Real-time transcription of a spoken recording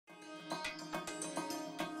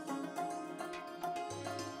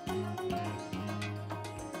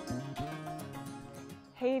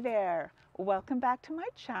there! Welcome back to my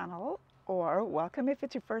channel, or welcome if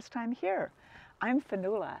it's your first time here. I'm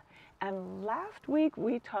Fionuala, and last week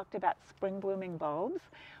we talked about spring blooming bulbs,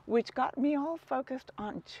 which got me all focused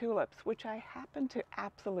on tulips, which I happen to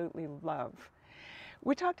absolutely love.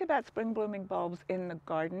 We talked about spring blooming bulbs in the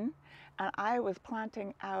garden, and I was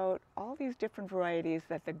planting out all these different varieties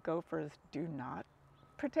that the gophers do not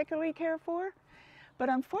particularly care for. But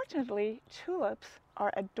unfortunately, tulips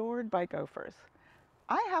are adored by gophers.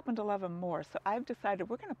 I happen to love them more, so I've decided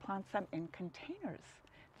we're going to plant some in containers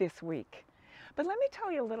this week. But let me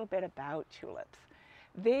tell you a little bit about tulips.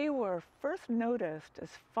 They were first noticed as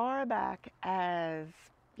far back as,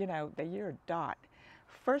 the year dot.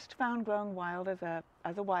 First found growing wild as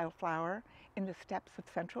a wildflower in the steppes of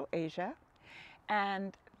Central Asia,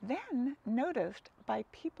 and then noticed by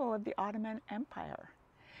people of the Ottoman Empire.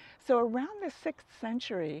 So around the 6th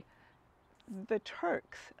century, the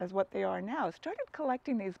Turks, as what they are now, started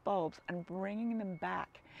collecting these bulbs and bringing them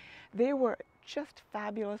back. They were just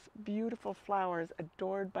fabulous, beautiful flowers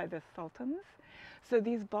adored by the sultans. So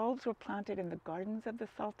these bulbs were planted in the gardens of the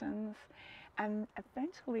sultans, and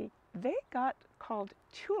eventually they got called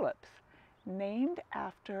tulips, named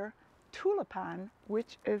after tulipan,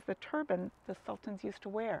 which is the turban the sultans used to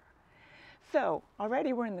wear. So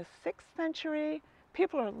already we're in the 6th century.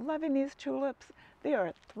 People are loving these tulips. They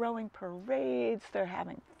are throwing parades, they're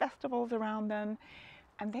having festivals around them,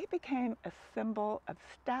 and they became a symbol of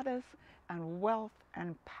status and wealth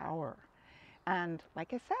and power. And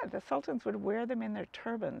like I said, the sultans would wear them in their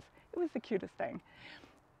turbans. It was the cutest thing.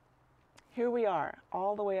 Here we are,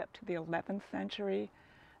 all the way up to the 11th century.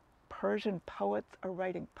 Persian poets are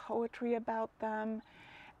writing poetry about them,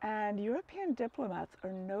 and European diplomats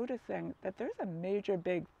are noticing that there's a major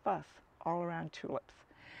big fuss all around tulips.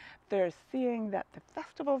 They're seeing that the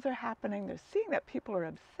festivals are happening, they're seeing that people are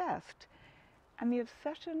obsessed, and the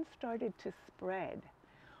obsession started to spread.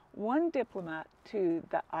 One diplomat to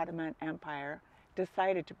the Ottoman Empire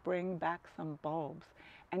decided to bring back some bulbs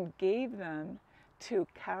and gave them to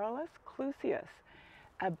Carolus Clusius,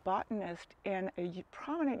 a botanist in a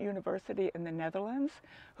prominent university in the Netherlands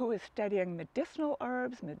who was studying medicinal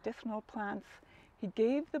herbs, medicinal plants. He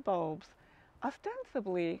gave the bulbs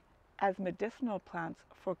ostensibly as medicinal plants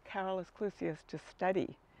for Carolus Clusius to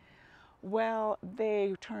study. Well,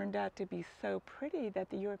 they turned out to be so pretty that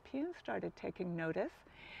the Europeans started taking notice,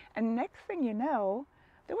 and next thing you know,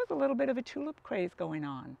 there was a little bit of a tulip craze going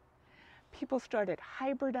on. People started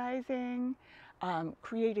hybridizing,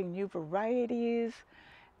 creating new varieties,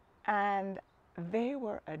 and they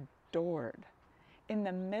were adored. In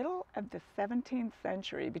the middle of the 17th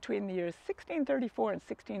century, between the years 1634 and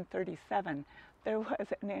 1637, there was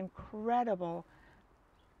an incredible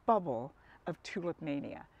bubble of tulip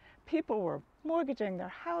mania. People were mortgaging their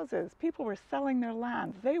houses, people were selling their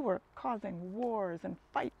lands, they were causing wars and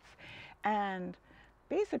fights. And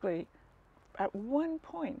basically, at one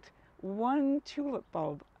point, one tulip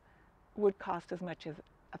bulb would cost as much as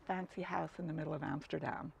a fancy house in the middle of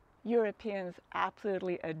Amsterdam. Europeans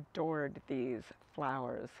absolutely adored these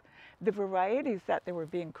flowers. The varieties that they were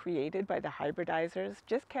being created by the hybridizers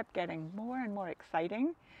just kept getting more and more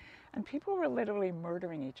exciting, and people were literally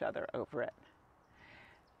murdering each other over it.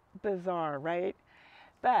 Bizarre, right?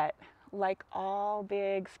 But like all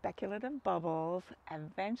big speculative bubbles,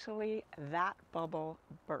 eventually that bubble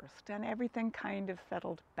burst and everything kind of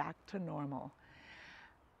settled back to normal.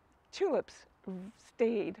 Tulips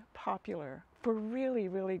stayed popular for really,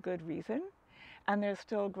 really good reason, and they're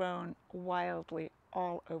still grown wildly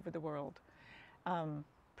all over the world.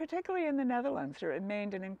 Particularly in the Netherlands, there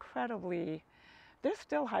remained an incredibly, they're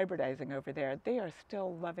still hybridizing over there. They are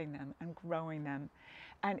still loving them and growing them,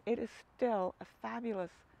 and it is still a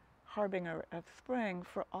fabulous harbinger of spring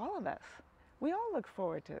for all of us. We all look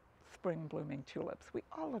forward to spring blooming tulips. We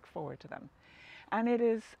all look forward to them. And it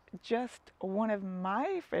is just one of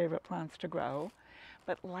my favorite plants to grow.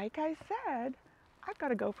 But like I said, I've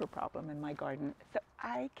got a gopher problem in my garden, so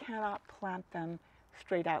I cannot plant them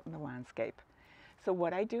straight out in the landscape. So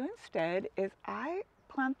what I do instead is I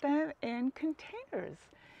plant them in containers,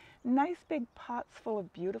 nice big pots full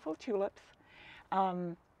of beautiful tulips.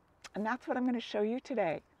 And that's what I'm going to show you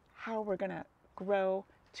today, how we're going to grow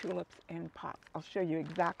tulips in pots. I'll show you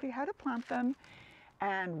exactly how to plant them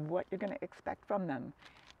and what you're going to expect from them.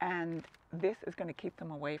 And this is going to keep them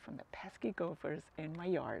away from the pesky gophers in my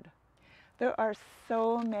yard. There are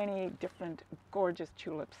so many different gorgeous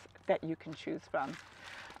tulips that you can choose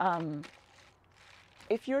from.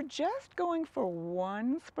 If you're just going for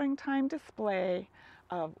one springtime display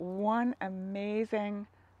of one amazing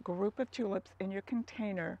group of tulips in your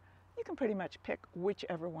container, you can pretty much pick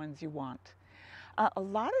whichever ones you want. A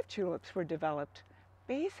lot of tulips were developed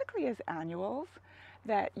basically as annuals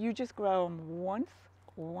that you just grow them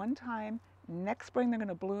one time. Next spring they're going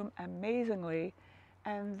to bloom amazingly,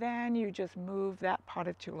 and then you just move that pot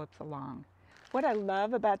of tulips along. What I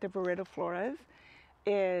love about the viridifloras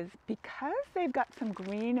is because they've got some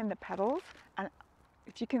green in the petals, and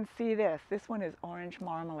if you can see this one is orange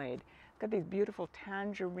marmalade. It's got these beautiful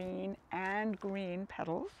tangerine and green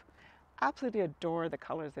petals. Absolutely adore the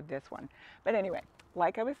colors of this one. But anyway,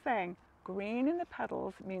 like I was saying, green in the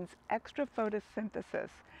petals means extra photosynthesis,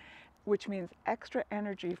 which means extra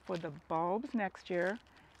energy for the bulbs next year,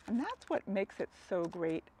 and that's what makes it so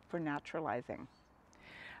great for naturalizing.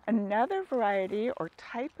 Another variety or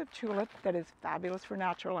type of tulip that is fabulous for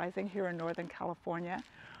naturalizing here in Northern California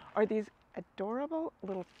are these adorable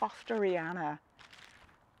little Fosteriana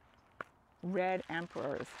red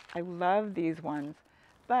emperors. I love these ones,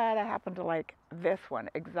 but I happen to like this one,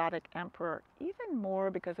 Exotic Emperor, even more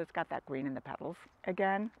because it's got that green in the petals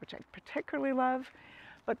again, which I particularly love.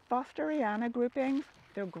 But Fosteriana groupings,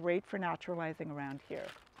 they're great for naturalizing around here.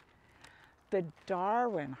 The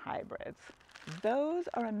Darwin hybrids, those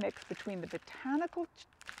are a mix between the botanical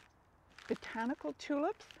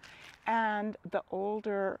tulips and the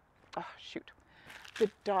older, the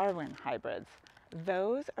Darwin hybrids.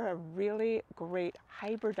 Those are a really great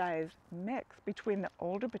hybridized mix between the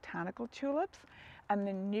older botanical tulips and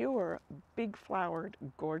the newer big flowered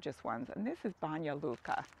gorgeous ones. And this is Banya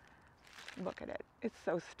Luca. Look at it, it's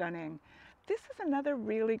so stunning. This is another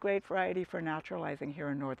really great variety for naturalizing here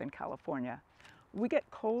in Northern California. We get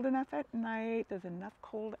cold enough at night, there's enough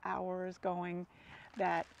cold hours going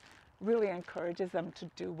that really encourages them to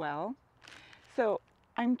do well. So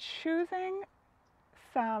I'm choosing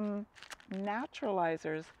some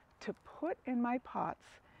naturalizers to put in my pots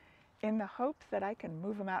in the hopes that I can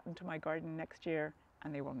move them out into my garden next year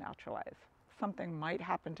and they will naturalize. Something might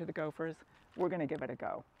happen to the gophers. We're going to give it a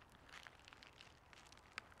go.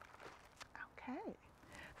 Okay,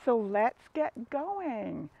 so let's get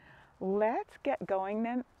going. Let's get planting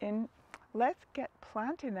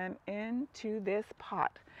them into this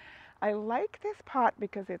pot. I like this pot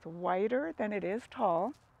because it's wider than it is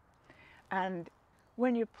tall, and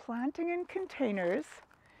when you're planting in containers,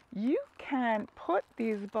 you can put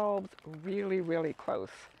these bulbs really, really close,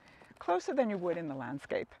 closer than you would in the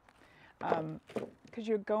landscape, because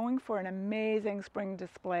you're going for an amazing spring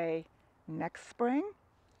display next spring,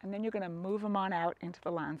 and then you're going to move them on out into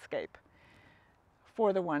the landscape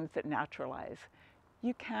for the ones that naturalize.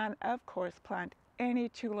 You can, of course, plant any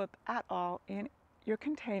tulip at all in your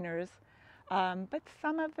containers, but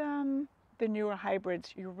some of them, the newer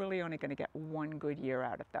hybrids, you're really only going to get one good year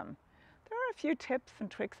out of them. There are a few tips and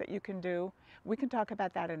tricks that you can do. We can talk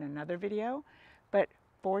about that in another video, but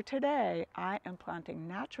for today, I am planting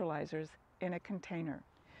naturalizers in a container.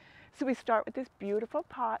 So we start with this beautiful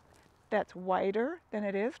pot that's wider than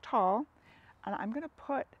it is tall, and I'm going to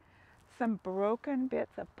put some broken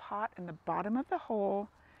bits of pot in the bottom of the hole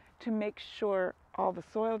to make sure all the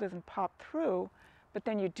soil doesn't pop through, but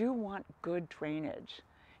then you do want good drainage.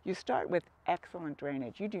 You start with excellent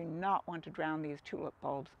drainage. You do not want to drown these tulip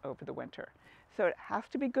bulbs over the winter. So it has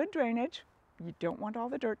to be good drainage. You don't want all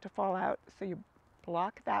the dirt to fall out, so you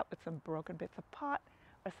block that with some broken bits of pot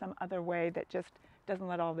or some other way that just doesn't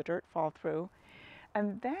let all the dirt fall through.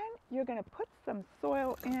 And then you're going to put some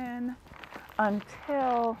soil in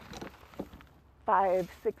until 5-6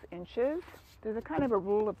 inches. There's a kind of a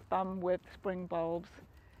rule of thumb with spring bulbs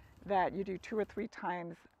that you do 2 or 3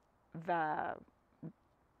 times the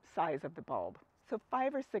size of the bulb. So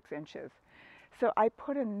 5 or 6 inches. So I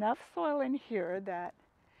put enough soil in here that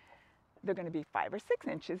they're going to be 5 or 6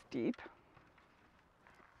 inches deep.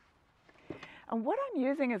 And what I'm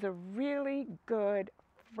using is a really good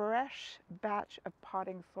fresh batch of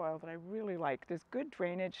potting soil that I really like. There's good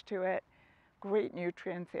drainage to it, great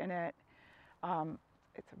nutrients in it.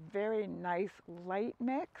 It's a very nice light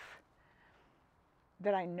mix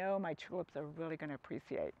that I know my tulips are really going to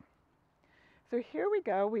appreciate. So here we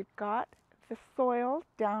go. We've got the soil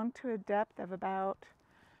down to a depth of about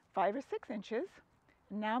 5 or 6 inches.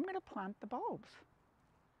 Now I'm going to plant the bulbs.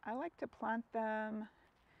 I like to plant them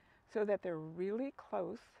so that they're really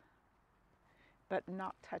close but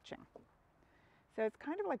not touching. So it's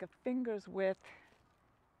kind of like a finger's width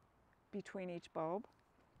between each bulb.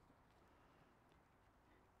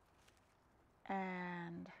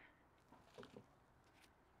 And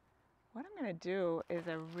what I'm going to do is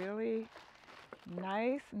a really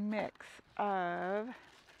nice mix of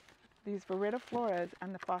these viridifloras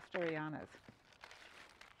and the Fosterianas.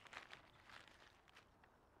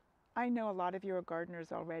 I know a lot of you are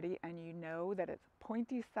gardeners already, and you know that it's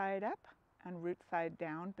pointy side up and root side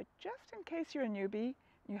down, but just in case you're a newbie,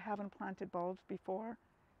 you haven't planted bulbs before,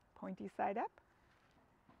 pointy side up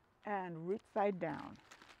and root side down.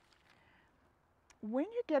 When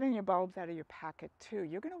you're getting your bulbs out of your packet too,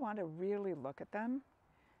 you're going to want to really look at them.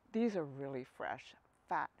 These are really fresh,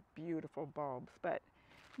 fat, beautiful bulbs, but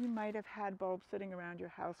you might have had bulbs sitting around your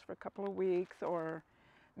house for a couple of weeks, or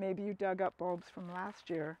maybe you dug up bulbs from last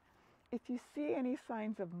year. If you see any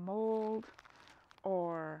signs of mold,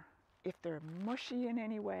 or if they're mushy in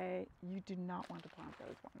any way, you do not want to plant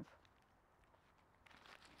those ones.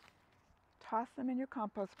 Toss them in your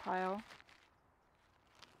compost pile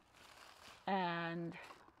and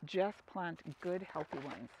just plant good, healthy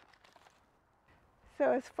ones.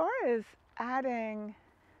 So as far as adding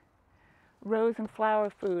rose and flower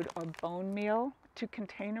food or bone meal to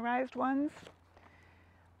containerized ones,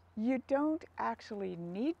 you don't actually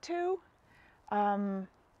need to,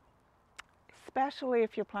 especially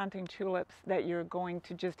if you're planting tulips that you're going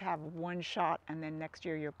to just have one shot and then next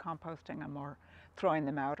year you're composting them or throwing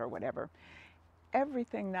them out or whatever.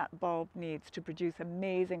 Everything that bulb needs to produce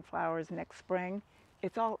amazing flowers next spring,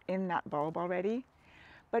 it's all in that bulb already.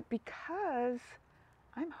 But because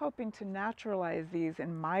I'm hoping to naturalize these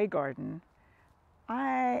in my garden,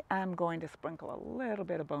 I am going to sprinkle a little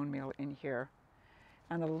bit of bone meal in here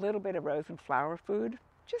and a little bit of rose and flower food,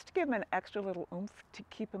 just to give them an extra little oomph to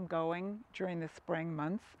keep them going during the spring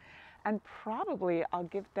months. And probably I'll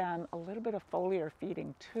give them a little bit of foliar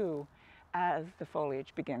feeding too as the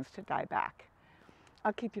foliage begins to die back.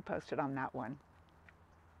 I'll keep you posted on that one.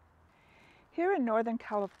 Here in Northern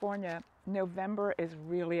California, November is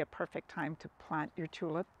really a perfect time to plant your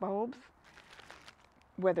tulip bulbs,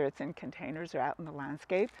 whether it's in containers or out in the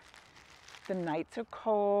landscape. The nights are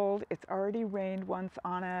cold, it's already rained once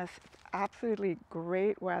on us, it's absolutely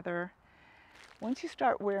great weather. Once you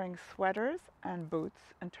start wearing sweaters and boots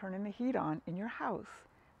and turning the heat on in your house,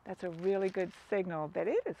 that's a really good signal that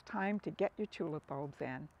it is time to get your tulip bulbs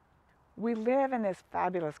in. We live in this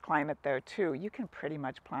fabulous climate though too. You can pretty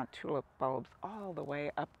much plant tulip bulbs all the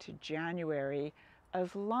way up to January,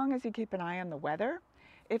 as long as you keep an eye on the weather.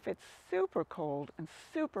 If it's super cold and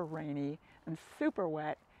super rainy and super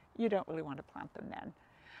wet, you don't really want to plant them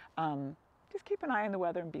then. Just keep an eye on the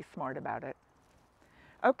weather and be smart about it.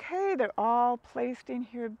 Okay, they're all placed in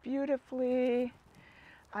here beautifully.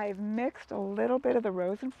 I've mixed a little bit of the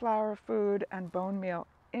rose and flower food and bone meal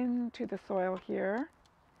into the soil here.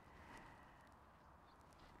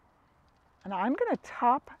 And I'm going to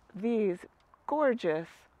top these gorgeous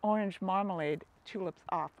orange marmalade tulips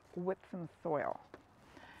off with some soil.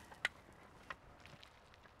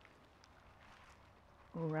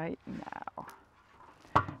 Right now.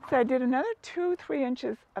 So I did another 2-3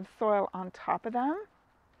 inches of soil on top of them.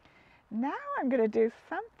 Now I'm going to do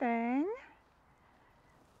something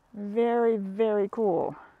very, very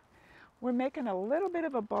cool. We're making a little bit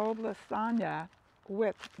of a bulb lasagna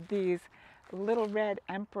with these little red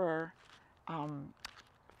emperor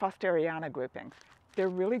Fosteriana groupings. They're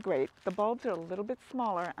really great. The bulbs are a little bit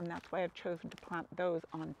smaller, and that's why I've chosen to plant those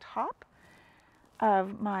on top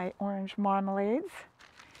of my orange marmalades.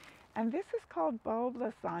 And this is called bulb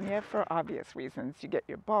lasagna for obvious reasons. You get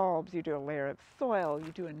your bulbs, you do a layer of soil,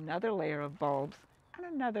 you do another layer of bulbs, and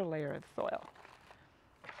another layer of soil.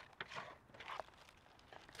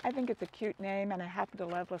 I think it's a cute name, and I happen to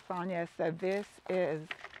love lasagna, so this is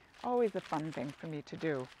always a fun thing for me to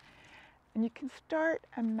do. And you can start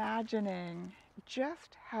imagining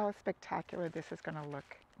just how spectacular this is going to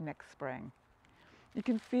look next spring. You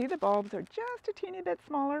can see the bulbs are just a teeny bit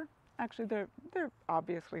smaller. Actually, they're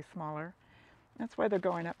obviously smaller. That's why they're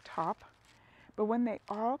going up top. But when they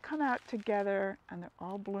all come out together and they're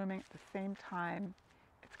all blooming at the same time,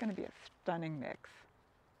 it's going to be a stunning mix.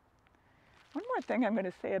 One more thing I'm going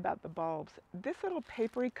to say about the bulbs. This little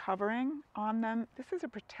papery covering on them, this is a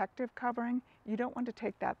protective covering. You don't want to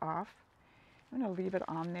take that off. I'm going to leave it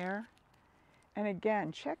on there. And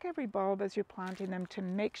again, check every bulb as you're planting them to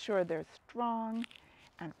make sure they're strong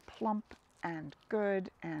and plump and good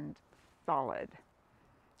and solid.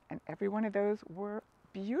 And every one of those were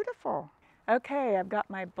beautiful. Okay, I've got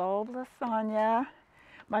my bulb lasagna,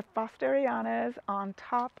 my Fosterianas on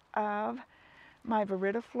top of my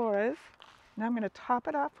viridifloras. Now I'm going to top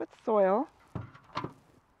it off with soil.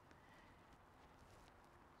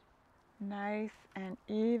 Nice and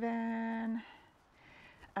even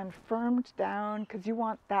and firmed down, because you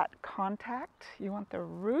want that contact. You want the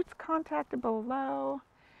roots contacted below,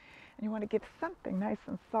 and you want to give something nice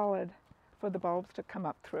and solid for the bulbs to come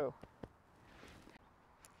up through.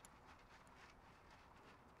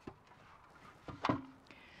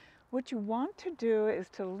 What you want to do is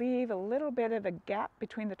to leave a little bit of a gap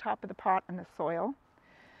between the top of the pot and the soil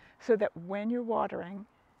so that when you're watering,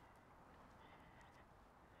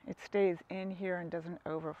 it stays in here and doesn't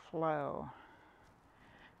overflow.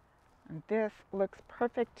 And this looks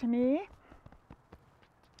perfect to me.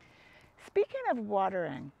 Speaking of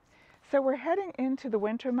watering, so we're heading into the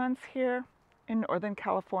winter months here in Northern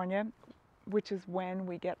California, which is when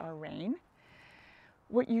we get our rain.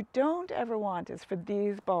 What you don't ever want is for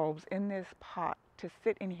these bulbs in this pot to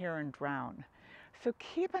sit in here and drown. So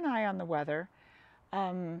keep an eye on the weather.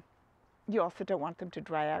 You also don't want them to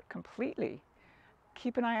dry out completely.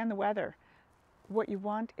 Keep an eye on the weather. What you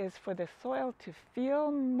want is for the soil to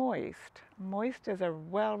feel moist. Moist as a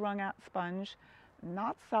well wrung out sponge,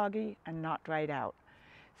 not soggy and not dried out.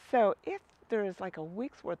 So if there's like a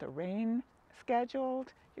week's worth of rain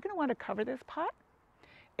scheduled, you're going to want to cover this pot.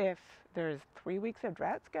 If there's 3 weeks of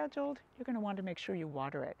drought scheduled, you're going to want to make sure you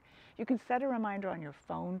water it. You can set a reminder on your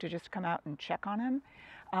phone to just come out and check on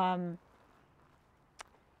them.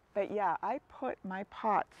 But yeah, I put my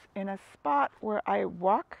pots in a spot where I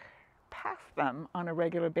walk past them on a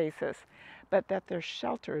regular basis, but that they're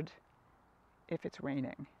sheltered if it's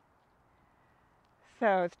raining.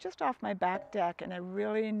 So it's just off my back deck in a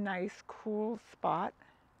really nice, cool spot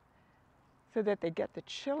so that they get the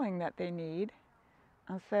chilling that they need,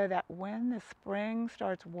 and so that when the spring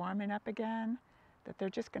starts warming up again, that they're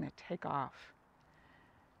just going to take off.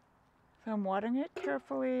 So I'm watering it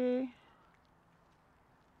carefully.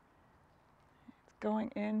 It's going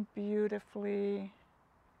in beautifully.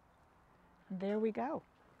 And there we go.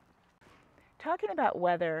 Talking about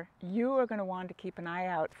weather, you are going to want to keep an eye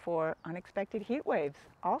out for unexpected heat waves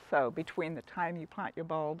also between the time you plant your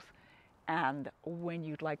bulbs and when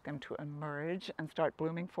you'd like them to emerge and start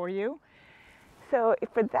blooming for you. So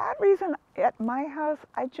for that reason, at my house,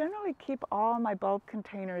 I generally keep all my bulb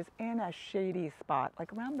containers in a shady spot,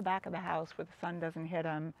 like around the back of the house where the sun doesn't hit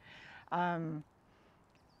them,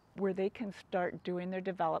 where they can start doing their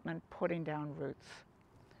development, putting down roots.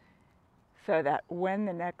 So that when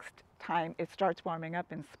the next time it starts warming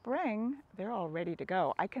up in spring, they're all ready to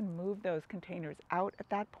go. I can move those containers out at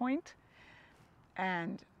that point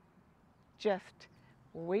and just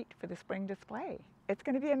wait for the spring display. It's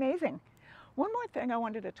going to be amazing. One more thing I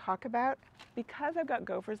wanted to talk about, because I've got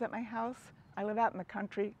gophers at my house, I live out in the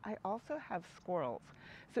country, I also have squirrels.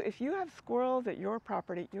 So if you have squirrels at your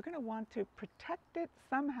property, you're going to want to protect it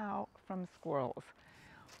somehow from squirrels.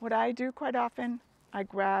 What I do quite often, I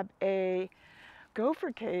grab a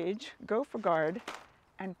gopher cage, gopher guard,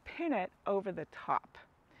 and pin it over the top.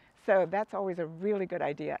 So that's always a really good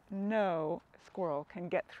idea. No squirrel can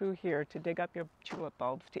get through here to dig up your tulip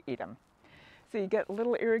bulbs to eat them. So you get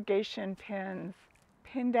little irrigation pins,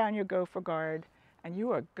 pin down your gopher guard, and you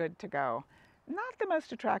are good to go. Not the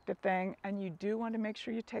most attractive thing, and you do want to make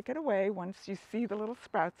sure you take it away once you see the little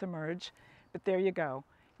sprouts emerge, but there you go.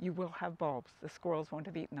 You will have bulbs. The squirrels won't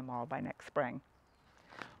have eaten them all by next spring.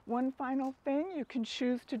 One final thing you can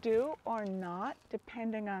choose to do or not,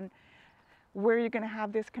 depending on where you're going to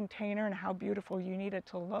have this container and how beautiful you need it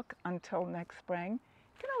to look until next spring.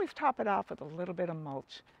 You can always top it off with a little bit of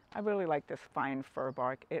mulch. I really like this fine fir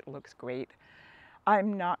bark. It looks great.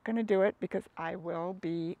 I'm not going to do it because I will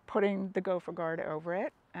be putting the gopher guard over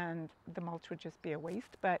it and the mulch would just be a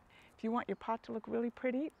waste. But if you want your pot to look really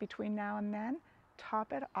pretty between now and then,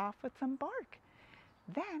 top it off with some bark.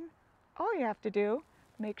 Then all you have to do,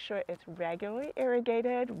 make sure it's regularly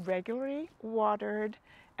irrigated, regularly watered,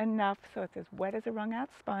 enough so it's as wet as a wrung out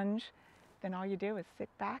sponge. Then all you do is sit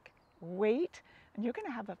back, wait, and you're going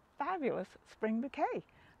to have a fabulous spring bouquet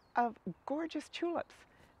of gorgeous tulips.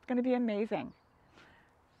 It's going to be amazing.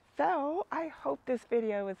 So I hope this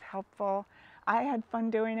video was helpful. I had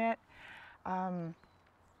fun doing it.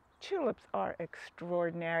 Tulips are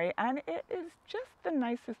extraordinary, and it is just the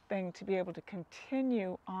nicest thing to be able to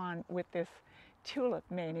continue on with this tulip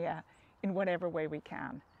mania in whatever way we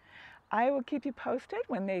can. I will keep you posted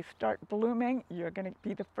when they start blooming. You're going to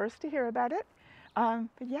be the first to hear about it.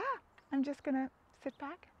 But yeah, I'm just going to sit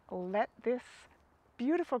back, let this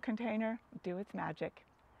beautiful container do its magic.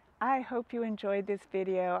 I hope you enjoyed this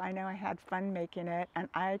video. I know I had fun making it, and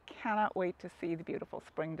I cannot wait to see the beautiful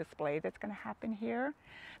spring display that's going to happen here.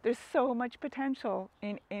 There's so much potential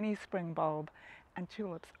in any spring bulb, and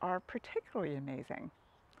tulips are particularly amazing.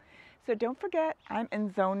 So don't forget, I'm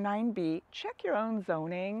in Zone 9B. Check your own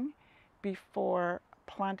zoning before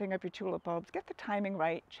planting up your tulip bulbs. Get the timing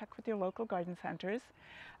right. Check with your local garden centers.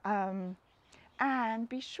 And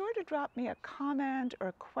be sure to drop me a comment or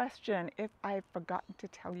a question if I've forgotten to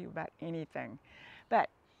tell you about anything. But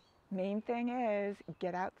main thing is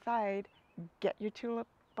get outside, get your tulip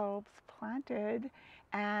bulbs planted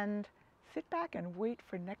and sit back and wait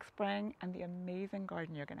for next spring and the amazing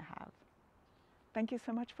garden you're going to have. Thank you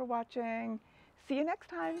so much for watching. See you next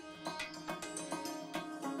time.